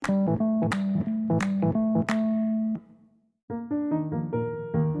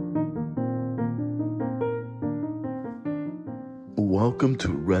welcome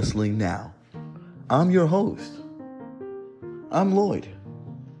to Wrestling Now. I'm your host. I'm Lloyd.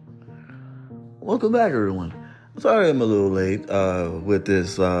 Welcome back, everyone. Sorry I'm a little late with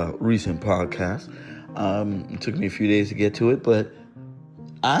this recent podcast. It took me a few days to get to it, but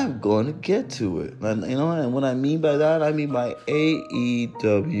I'm going to get to it. And, and what I mean by that, I mean by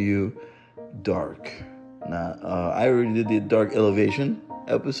Aew Dark. Now, I already did the Dark Elevation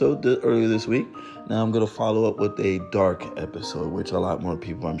episode earlier this week. Now I'm going to follow up with a Dark episode, which a lot more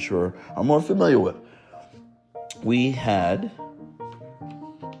people, I'm sure, are more familiar with. We had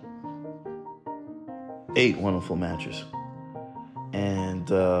 8 wonderful matches. And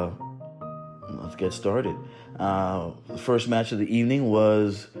let's get started. The first match of the evening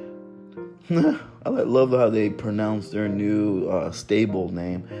was... I love how they pronounce their new stable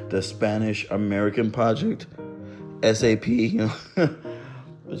name, the Spanish American Project, SAP.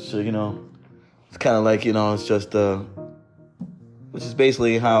 Which, it's kind of like, it's just... which is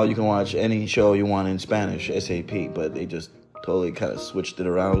basically how you can watch any show you want in Spanish, SAP. But they just totally kind of switched it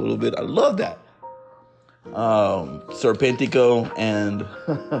around a little bit. I love that. Serpentico and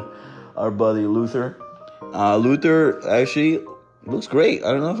our buddy Luther. Luther actually looks great.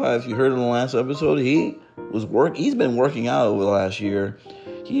 I don't know if you heard in the last episode, he's been working out over the last year.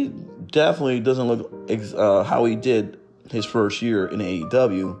 He definitely doesn't look how he did his first year in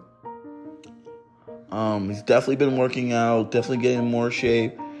AEW. He's definitely been working out, definitely getting in more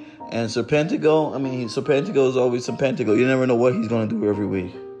shape. And Serpentico, Serpentico is always Serpentico. You never know what he's going to do every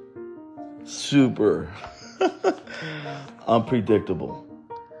week. Super unpredictable.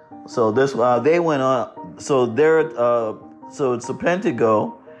 So this they went on. So it's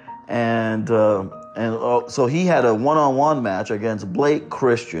Serpentico, and so he had a one-on-one match against Blake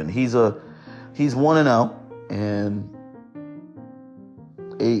Christian. He's 1-0 in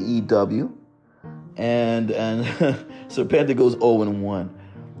AEW, and Serpentico's 0-1.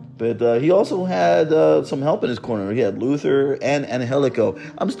 But he also had some help in his corner. He had Luther and Angelico.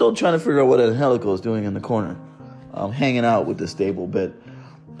 I'm still trying to figure out what Angelico is doing in the corner, hanging out with the stable. But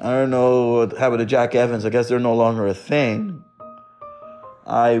I don't know what happened to Jack Evans. I guess they're no longer a thing.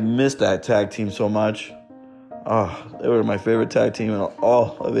 I missed that tag team so much. They were my favorite tag team in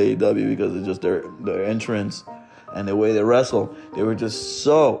all of AEW because of just their entrance and the way they wrestle. They were just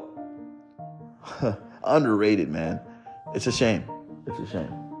so underrated, man. It's a shame. It's a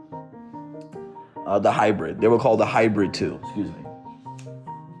shame. The Hybrid. They were called the Hybrid too. Excuse me.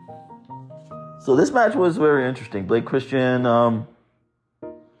 So this match was very interesting. Blake Christian,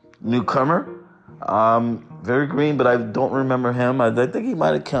 newcomer, very green, but I don't remember him. I think he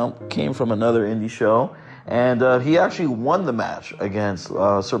might have came from another indie show, and he actually won the match against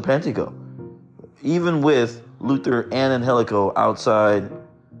Serpentico, even with Luther and Angelico outside,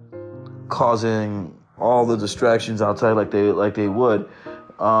 causing all the distractions outside like they would.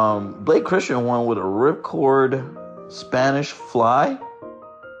 Blake Christian won with a ripcord Spanish fly.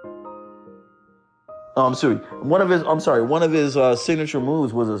 One of his signature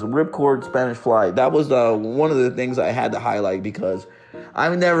moves was a ripcord Spanish fly. That was one of the things I had to highlight because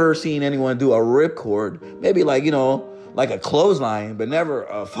I've never seen anyone do a ripcord. Maybe like a clothesline, but never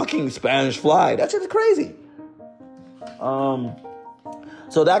a fucking Spanish fly. That's just crazy.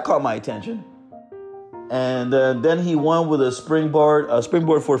 So that caught my attention. And then he won with a springboard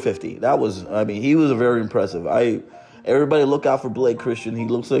 450. That was, he was very impressive. Everybody look out for Blake Christian. He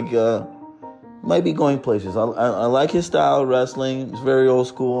looks like might be going places. I like his style of wrestling. It's very old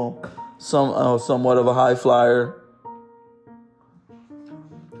school. Somewhat of a high flyer.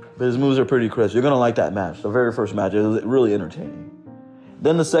 But his moves are pretty crisp. You're gonna like that match. The very first match, it was really entertaining.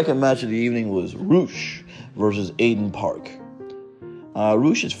 Then the second match of the evening was Roosh versus Aew Dark.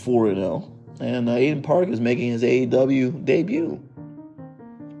 Roosh is 4-0. And Aew Dark is making his AEW debut.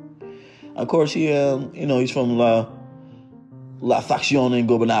 Of course, he's from La Facción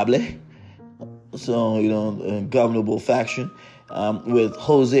Ingobernable. So, a governable faction with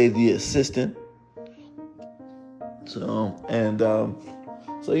Jose the assistant. So,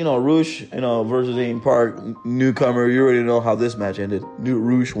 Roosh, versus Aew Dark, newcomer. You already know how this match ended.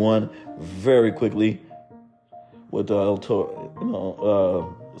 Roosh won very quickly with El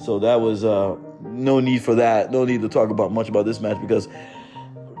Toro, so that was no need for that. No need to talk much about this match because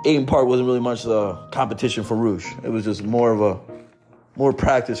Aew Dark wasn't really much competition for Roosh. It was just more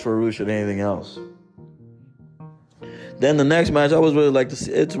practice for Roosh than anything else. Then the next match, I was really like to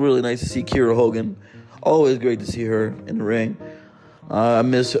see. It's really nice to see Kiera Hogan. Always great to see her in the ring. I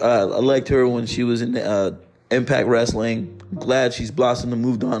liked her when she was in Impact Wrestling. I'm glad she's blossomed and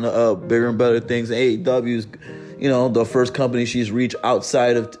moved on to bigger and better things. AEW's, the first company she's reached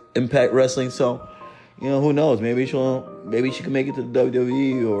outside of Impact Wrestling. So, who knows? Maybe she'll maybe she can make it to the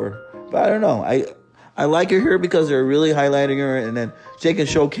WWE but I don't know. I like her here because they're really highlighting her, and then they can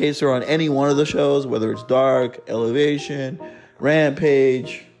showcase her on any one of the shows, whether it's Dark, Elevation,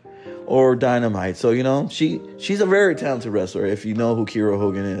 Rampage, or Dynamite. So, she's a very talented wrestler if you know who Kiera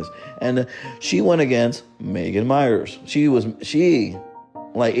Hogan is. And she went against Megan Myers. She,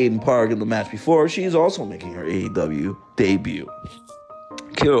 like Aiden Park in the match before, she's also making her AEW debut.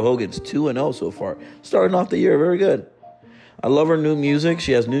 Kiera Hogan's 2-0 so far. Starting off the year, very good. I love her new music.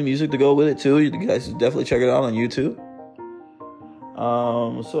 She has new music to go with it, too. You guys should definitely check it out on YouTube.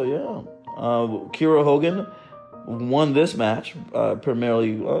 Kiera Hogan won this match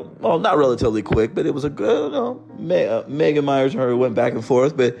primarily, not relatively quick, but it was a good, Megan Myers and her went back and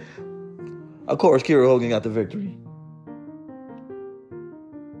forth, but of course, Kiera Hogan got the victory.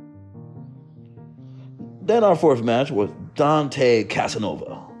 Then our fourth match was Dante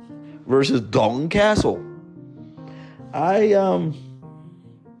Casanova versus Dalton Castle. I'm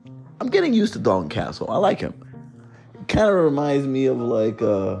getting used to Dalton Castle. I like him. It kind of reminds me of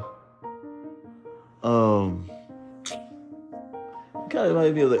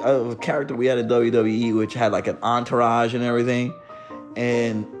of a character we had in WWE, which had like an entourage and everything.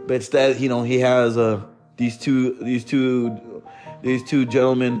 But instead, he has these two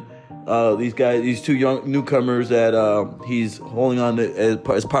gentlemen, these two young newcomers that he's holding on to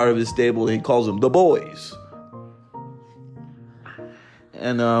as part of his stable. And he calls them the Boys.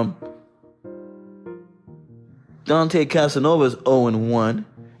 And Dante Casanova is 0-1.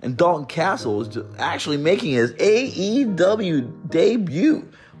 And Dalton Castle is actually making his AEW debut.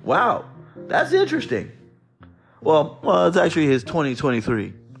 Wow, that's interesting. Well, it's actually his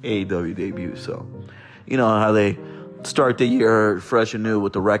 2023 AEW debut. So, you know how they start the year fresh and new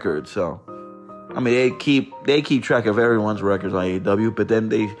with the records. So, I mean, they keep track of everyone's records on AEW,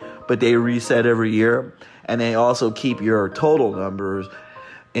 but they reset every year, and they also keep your total numbers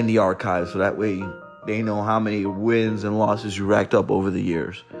in the archives, so that way they know how many wins and losses you racked up over the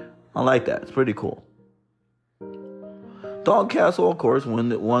years. I like that. It's pretty cool. Dalton Castle, of course,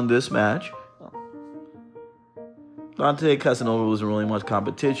 won this match. Dante Casanova wasn't really much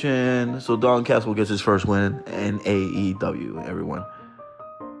competition, so Dalton Castle gets his first win in AEW, everyone.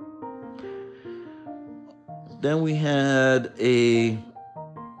 Then we had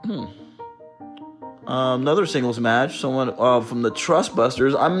another singles match. Someone from the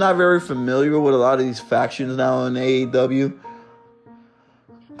Trustbusters. I'm not very familiar with a lot of these factions now in AEW,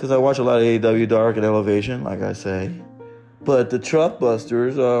 because I watch a lot of AEW Dark and Elevation, like I say. But the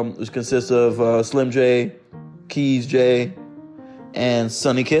Trustbusters, which consists of Slim J, Keys J, and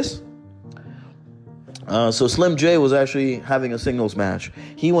Sonny Kiss. So Slim J was actually having a singles match.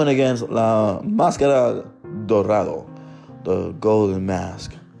 He went against La Máscara Dorado, the Golden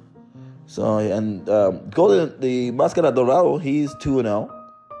Mask. So, and the Máscara Dorado, he's 2-0.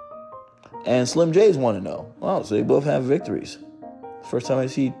 And Slim J is 1-0. Wow, so they both have victories. First time I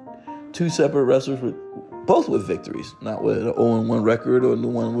see two separate wrestlers both with victories, not with an 0-1 record or the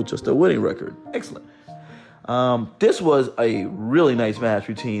one with just a winning record. Excellent. This was a really nice match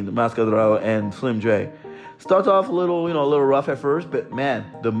between the Máscara Dorado and Slim J. Starts off a little rough at first, but man,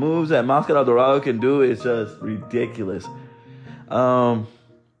 the moves that Máscara Dorado can do is just ridiculous.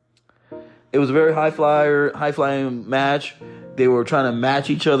 It was a very high flying match. They were trying to match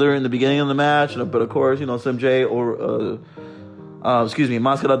each other in the beginning of the match, but of course, Slim J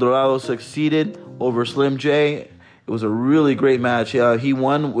Máscara Dorado succeeded over Slim J. It was a really great match. He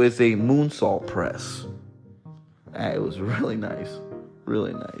won with a moonsault press. It was really nice.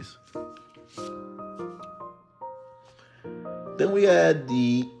 Really nice. Then we had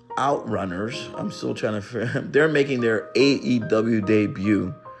the Outrunners. I'm still trying to... They're making their AEW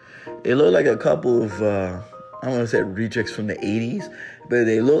debut. It looked like a couple of... I don't want to say rejects from the 80s, but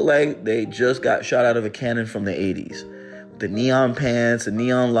they look like they just got shot out of a cannon from the 80s. The neon pants and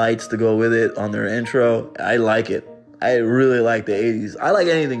neon lights to go with it on their intro. I like it. I really like the 80s. I like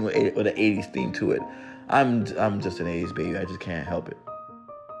anything with an 80s theme to it. I'm just an 80s baby. I just can't help it.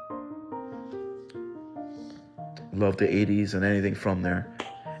 Love the 80s and anything from there.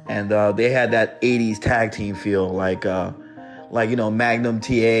 And they had that 80s tag team feel, like Magnum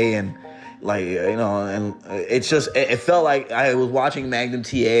TA and and it felt like I was watching Magnum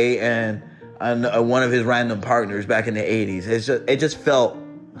TA and one of his random partners back in the 80s. It just felt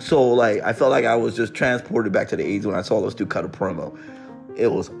so I felt like I was just transported back to the 80s when I saw those two cut a promo. It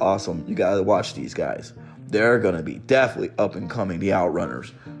was awesome. You gotta watch these guys. They're gonna be definitely up and coming, the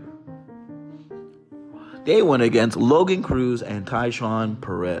Outrunners. They went against Logan Cruz and Tyshawn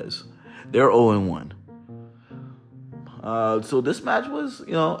Perez. They're 0-1. So this match was,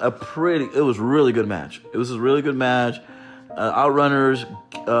 it was a really good match. It was a really good match. Outrunners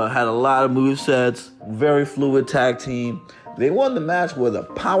had a lot of movesets, very fluid tag team. They won the match with a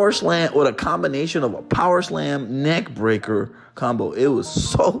power slam, with a combination of a power slam, neck breaker combo. It was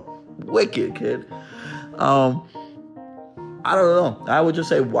so wicked, kid. I don't know. I would just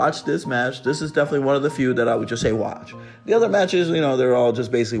say watch this match. This is definitely one of the few that I would just say watch. The other matches, they're all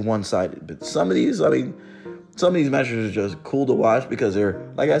just basically one-sided. But some of these matches are just cool to watch because they're,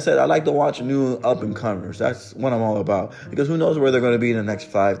 like I said, I like to watch new up-and-comers. That's what I'm all about. Because who knows where they're going to be in the next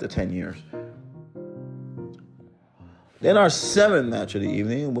 5 to 10 years. Then our 7th match of the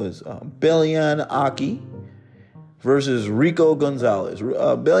evening was Belian Aki versus Rico Gonzalez.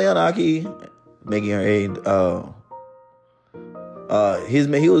 Belian Aki making he's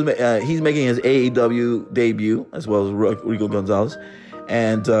making his AEW debut as well as Rico Gonzalez,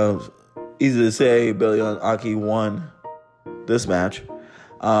 and easy to say, Belian Aki won this match.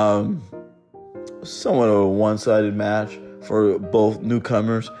 Somewhat of a one-sided match for both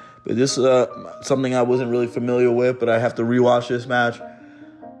newcomers, but this is something I wasn't really familiar with. But I have to rewatch this match.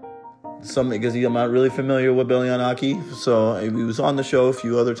 Because I'm not really familiar with Belian Aki, so he was on the show a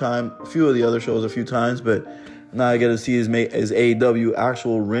few of the other shows a few times, but now I get to see his AEW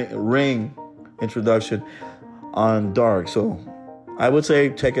actual ring introduction on Dark. So I would say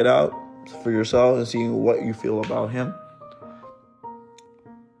check it out for yourself and see what you feel about him.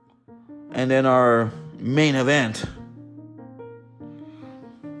 And then our main event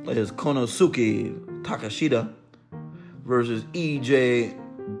is Konosuke Takeshita versus EJ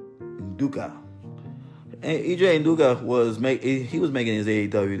Nduka. And EJ Nduka was making his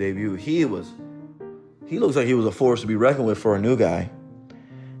AEW debut. He looks like he was a force to be reckoned with for a new guy.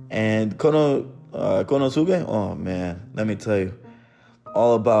 And Konosuke, oh man, let me tell you,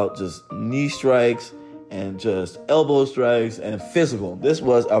 all about just knee strikes and just elbow strikes and physical. This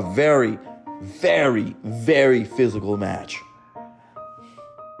was a very, very, very physical match.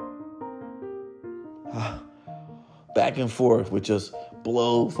 Back and forth with just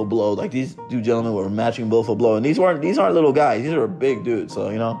blow for blow. Like these two gentlemen were matching blow for blow. And these aren't little guys. These are big dudes. So,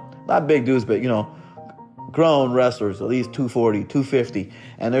 not big dudes, but, grown wrestlers, at least 240, 250.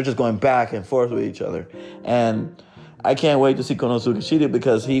 And they're just going back and forth with each other. And I can't wait to see Konosuke Takeshita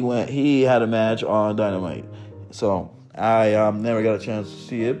because he had a match on Dynamite. So I never got a chance to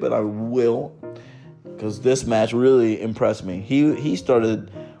see it, but I will, because this match really impressed me. He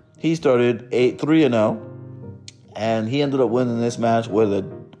started 3-0, and he ended up winning this match with a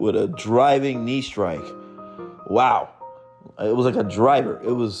driving knee strike. Wow. It was like a driver.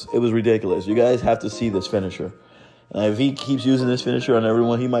 It was ridiculous. You guys have to see this finisher. And if he keeps using this finisher on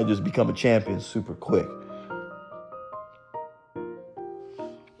everyone, he might just become a champion super quick.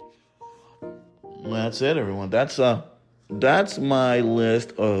 That's it, everyone. That's my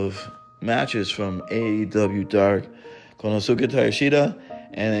list of matches from AEW Dark. Konosuke Takeshita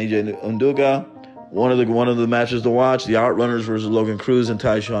and EJ Nduka. One of the matches to watch, the Outrunners versus Logan Cruz and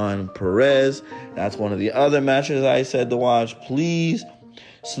Tyshawn Perez. That's one of the other matches I said to watch. Please.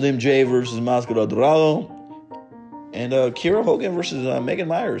 Slim J versus Mascara Dorado. And Kira Hogan versus Megan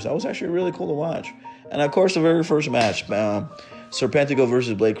Myers. That was actually really cool to watch. And, of course, the very first match, Serpentico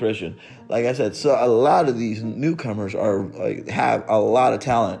versus Blake Christian. Like I said, so a lot of these newcomers have a lot of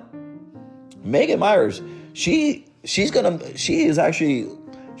talent. Megan Myers, she looks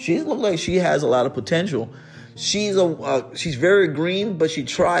like she has a lot of potential. She's very green, but she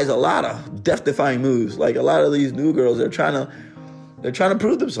tries a lot of death-defying moves. Like a lot of these new girls, they're trying to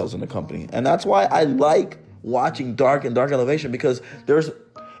prove themselves in the company, and that's why I like watching Dark and Dark Elevation, because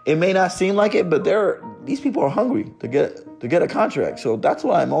it may not seem like it, but these people are hungry to get a contract. So that's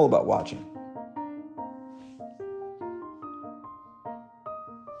what I'm all about watching.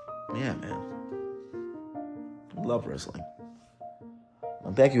 Yeah, man, I love wrestling.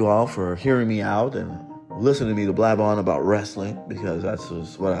 And thank you all for hearing me out and listening to me to blab on about wrestling, because that's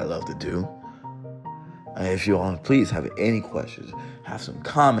just what I love to do. And if you all please have any questions, have some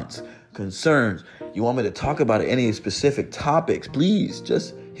comments, concerns, you want me to talk about any specific topics, please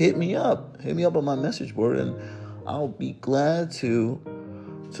just hit me up. Hit me up on my message board, and I'll be glad to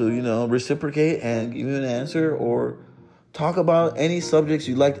reciprocate and give you an answer, or talk about any subjects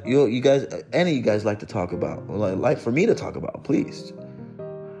you guys like to talk about, or like for me to talk about, please.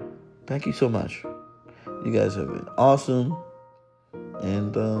 Thank you so much. You guys have been awesome.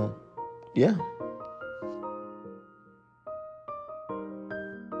 And, yeah.